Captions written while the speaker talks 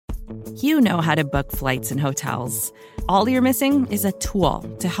You know how to book flights and hotels. All you're missing is a tool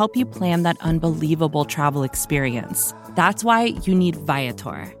to help you plan that unbelievable travel experience. That's why you need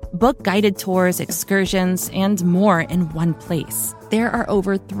Viator. Book guided tours, excursions, and more in one place. There are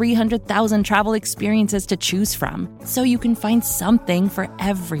over 300,000 travel experiences to choose from, so you can find something for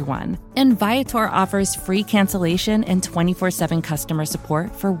everyone. And Viator offers free cancellation and 24/7 customer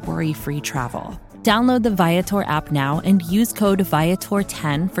support for worry-free travel. Download the Viator app now and use code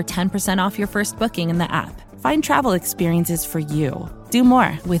Viator10 for 10% off your first booking in the app. Find travel experiences for you. Do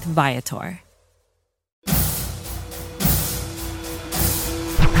more with Viator.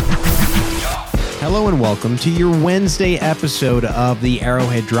 Hello and welcome to your Wednesday episode of the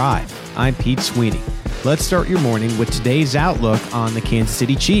Arrowhead Drive. I'm Pete Sweeney. Let's start your morning with today's outlook on the Kansas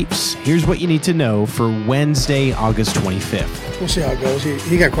City Chiefs. Here's what you need to know for Wednesday, August 25th. We'll see how it goes.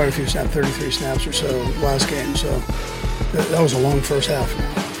 He got quite a few snaps, 33 snaps or so last game, so that was a long first half.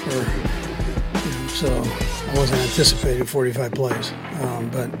 So I wasn't anticipating 45 plays,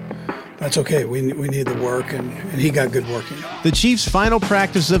 but that's okay. We need the work, and he got good work in. The Chiefs' final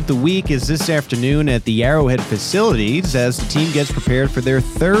practice of the week is this afternoon at the Arrowhead facilities as the team gets prepared for their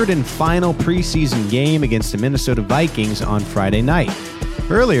third and final preseason game against the Minnesota Vikings on Friday night.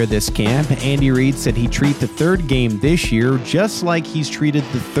 Earlier this camp, Andy Reid said he'd treat the third game this year just like he's treated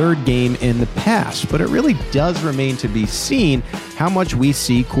the third game in the past, but it really does remain to be seen how much we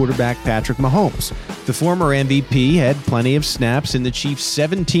see quarterback Patrick Mahomes. The former MVP had plenty of snaps in the Chiefs'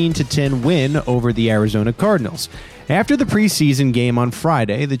 17-10 win over the Arizona Cardinals. After the preseason game on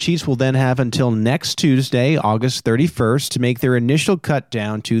Friday, the Chiefs will then have until next Tuesday, August 31st, to make their initial cut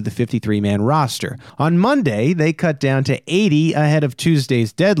down to the 53-man roster. On Monday, they cut down to 80 ahead of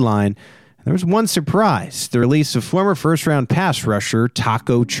Tuesday's deadline. There was one surprise, the release of former first-round pass rusher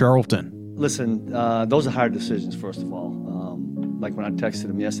Taco Charlton. Listen, those are hard decisions, first of all. Like when I texted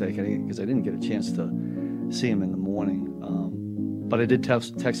him yesterday, because I didn't get a chance to see him in the morning. But I did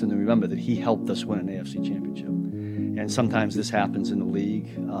text him to remember that he helped us win an AFC championship. And sometimes this happens in the league.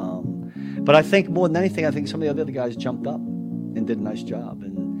 But I think more than anything, I think some of the other guys jumped up and did a nice job.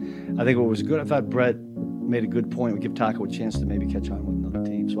 And I think what was good, I thought Brett made a good point. We give Taco a chance to maybe catch on with another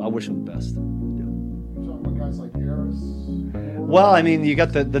team. So I wish him the best. You're talking about guys like Harris? Well, I mean, you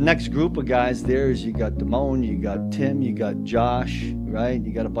got the next group of guys there is you got Damone, you got Tim, you got Josh, right?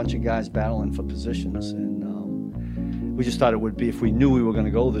 You got a bunch of guys battling for positions. And we just thought it would be, if we knew we were going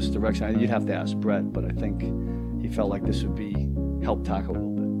to go this direction, you'd have to ask Brett, but I think he felt like this would be help Taco a little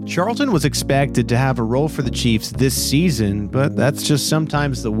bit. Charlton was expected to have a role for the Chiefs this season, but that's just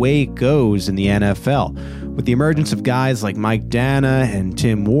sometimes the way it goes in the NFL. With the emergence of guys like Mike Dana and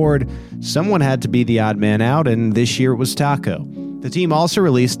Tim Ward, someone had to be the odd man out, and this year it was Taco. The team also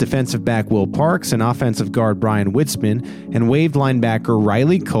released defensive back Will Parks and offensive guard Brian Witzman, and waived linebacker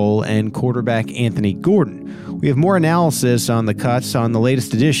Riley Cole and quarterback Anthony Gordon. We have more analysis on the cuts on the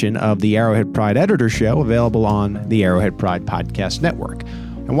latest edition of the Arrowhead Pride Editor Show, available on the Arrowhead Pride Podcast Network.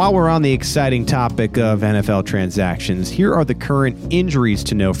 And while we're on the exciting topic of NFL transactions, here are the current injuries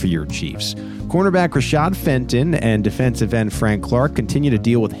to know for your Chiefs. Cornerback Rashad Fenton and defensive end Frank Clark continue to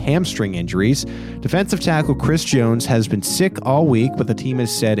deal with hamstring injuries. Defensive tackle Chris Jones has been sick all week, but the team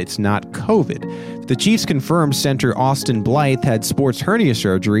has said it's not COVID. The Chiefs confirmed center Austin Blythe had sports hernia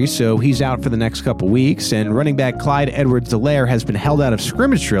surgery, so he's out for the next couple weeks, and running back Clyde Edwards-Helaire has been held out of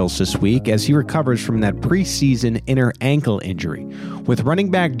scrimmage drills this week as he recovers from that preseason inner ankle injury. With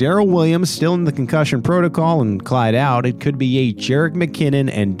running back Darrell Williams still in the concussion protocol and Clyde out, it could be a Jerick McKinnon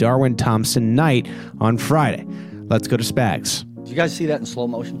and Darwin Thompson night on Friday. Let's go to Spags. Did you guys see that in slow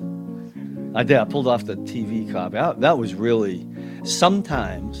motion? I did. I pulled off the TV copy. That was really,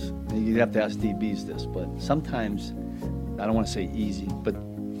 sometimes, you'd have to ask DBs this, but sometimes, I don't want to say easy, but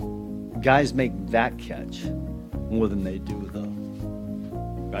guys make that catch more than they do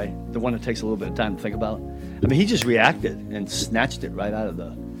right? The one that takes a little bit of time to think about. I mean, he just reacted and snatched it right out of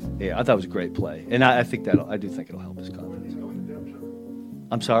the air. I thought it was a great play. And I think I do think it'll help his confidence.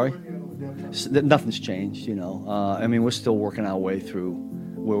 I'm sorry? Nothing's changed, I mean, we're still working our way through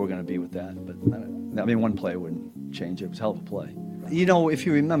where we're going to be with that. But, I mean, one play wouldn't change it. It was a hell of a play. If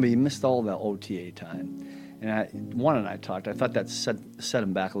you remember, he missed all the OTA time. And Juan and I talked. I thought that set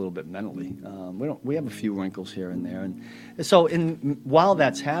him back a little bit mentally. We have a few wrinkles here and there, and so while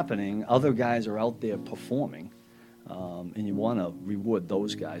that's happening, other guys are out there performing, and you want to reward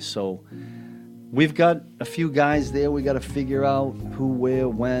those guys. So we've got a few guys there. We got to figure out who, where,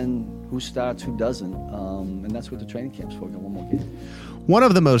 when, who starts, who doesn't. And that's what the training camp's for. Got one more game. One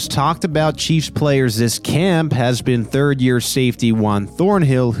of the most talked about Chiefs players this camp has been third-year safety Juan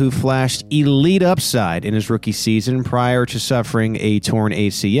Thornhill, who flashed elite upside in his rookie season prior to suffering a torn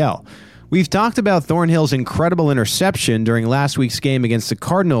ACL. We've talked about Thornhill's incredible interception during last week's game against the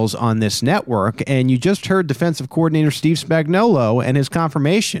Cardinals on this network, and you just heard defensive coordinator Steve Spagnuolo and his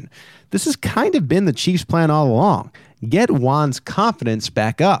confirmation. This has kind of been the Chiefs' plan all along. Get Juan's confidence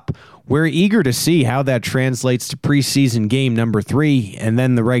back up. We're eager to see how that translates to preseason game number 3 and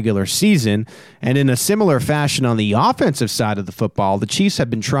then the regular season. And in a similar fashion on the offensive side of the football, the Chiefs have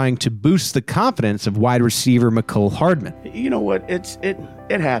been trying to boost the confidence of wide receiver Mecole Hardman. You know what? It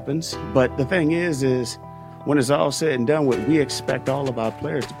happens. But the thing is when it's all said and done with, we expect all of our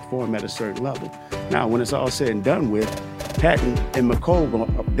players to perform at a certain level. Now, when it's all said and done with, Patton and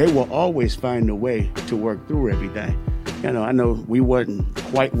Mecole, they will always find a way to work through everything. You know, I know we wasn't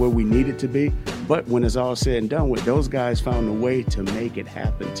quite where we needed to be, but when it's all said and done with, those guys found a way to make it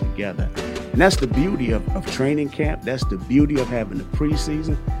happen together. And that's the beauty of training camp. That's the beauty of having the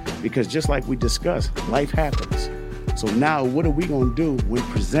preseason, because just like we discussed, life happens. So now what are we going to do when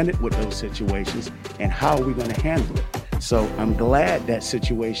presented with those situations, and how are we going to handle it? So I'm glad that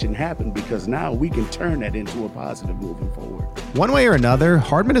situation happened, because now we can turn that into a positive moving forward. One way or another,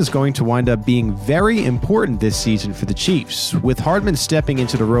 Hardman is going to wind up being very important this season for the Chiefs. With Hardman stepping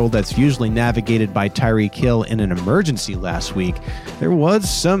into the role that's usually navigated by Tyreek Hill in an emergency last week, there was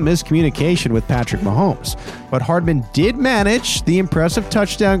some miscommunication with Patrick Mahomes. But Hardman did manage the impressive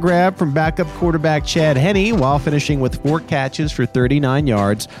touchdown grab from backup quarterback Chad Henne while finishing with 4 catches for 39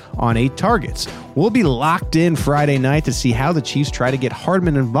 yards on 8 targets. We'll be locked in Friday night to see how the Chiefs try to get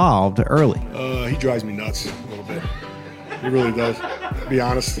Hardman involved early. He drives me nuts a little bit. He really does, to be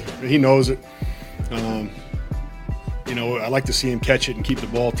honest. He knows it. I like to see him catch it and keep the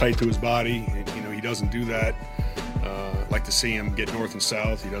ball tight to his body. He doesn't do that. I like to see him get north and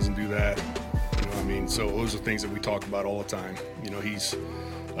south. He doesn't do that. So those are things that we talk about all the time. He's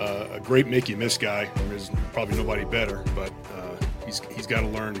a great make-you-miss guy. There's probably nobody better, but he's got to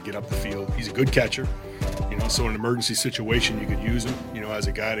learn to get up the field. He's a good catcher. So in an emergency situation, you could use him, as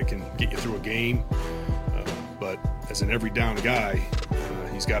a guy that can get you through a game. But as an every down guy,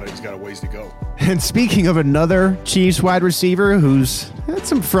 he's got a ways to go. And speaking of another Chiefs wide receiver who's had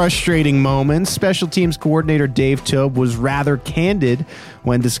some frustrating moments, special teams coordinator Dave Toub was rather candid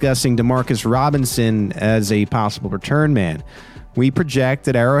when discussing Demarcus Robinson as a possible return man. We project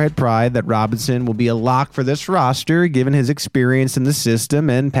at Arrowhead Pride that Robinson will be a lock for this roster given his experience in the system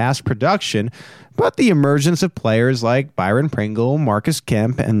and past production, but the emergence of players like Byron Pringle, Marcus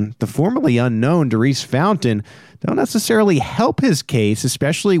Kemp, and the formerly unknown Darius Fountain don't necessarily help his case,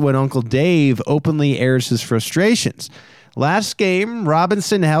 especially when Uncle Dave openly airs his frustrations. Last game,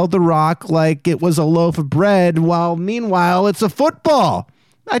 Robinson held the rock like it was a loaf of bread, while meanwhile it's a football.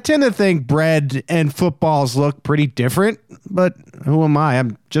 I tend to think bread and footballs look pretty different, but who am I?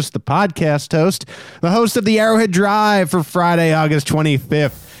 I'm just the podcast host, the host of the Arrowhead Drive for Friday, August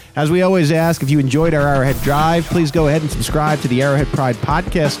 25th. As we always ask, if you enjoyed our Arrowhead Drive, please go ahead and subscribe to the Arrowhead Pride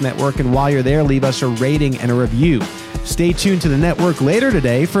Podcast Network, and while you're there, leave us a rating and a review. Stay tuned to the network later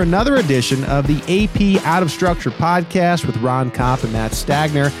today for another edition of the AP Out of Structure podcast with Ron Kopp and Matt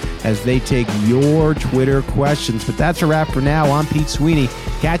Stagner as they take your Twitter questions. But that's a wrap for now. I'm Pete Sweeney.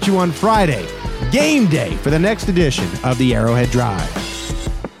 Catch you on Friday, game day, for the next edition of the Arrowhead Drive.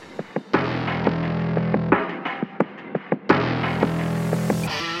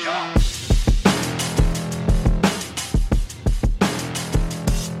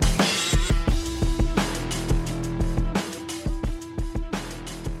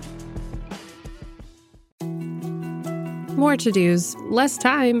 More to-dos, less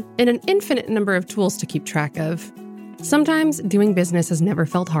time, and an infinite number of tools to keep track of. Sometimes doing business has never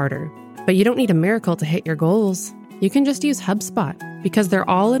felt harder, but you don't need a miracle to hit your goals. You can just use HubSpot, because their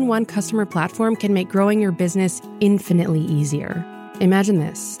all-in-one customer platform can make growing your business infinitely easier. Imagine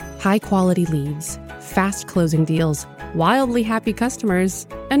this: high-quality leads, fast closing deals, wildly happy customers,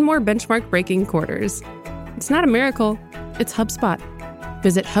 and more benchmark-breaking quarters. It's not a miracle, it's HubSpot.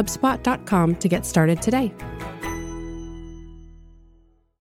 Visit HubSpot.com to get started today.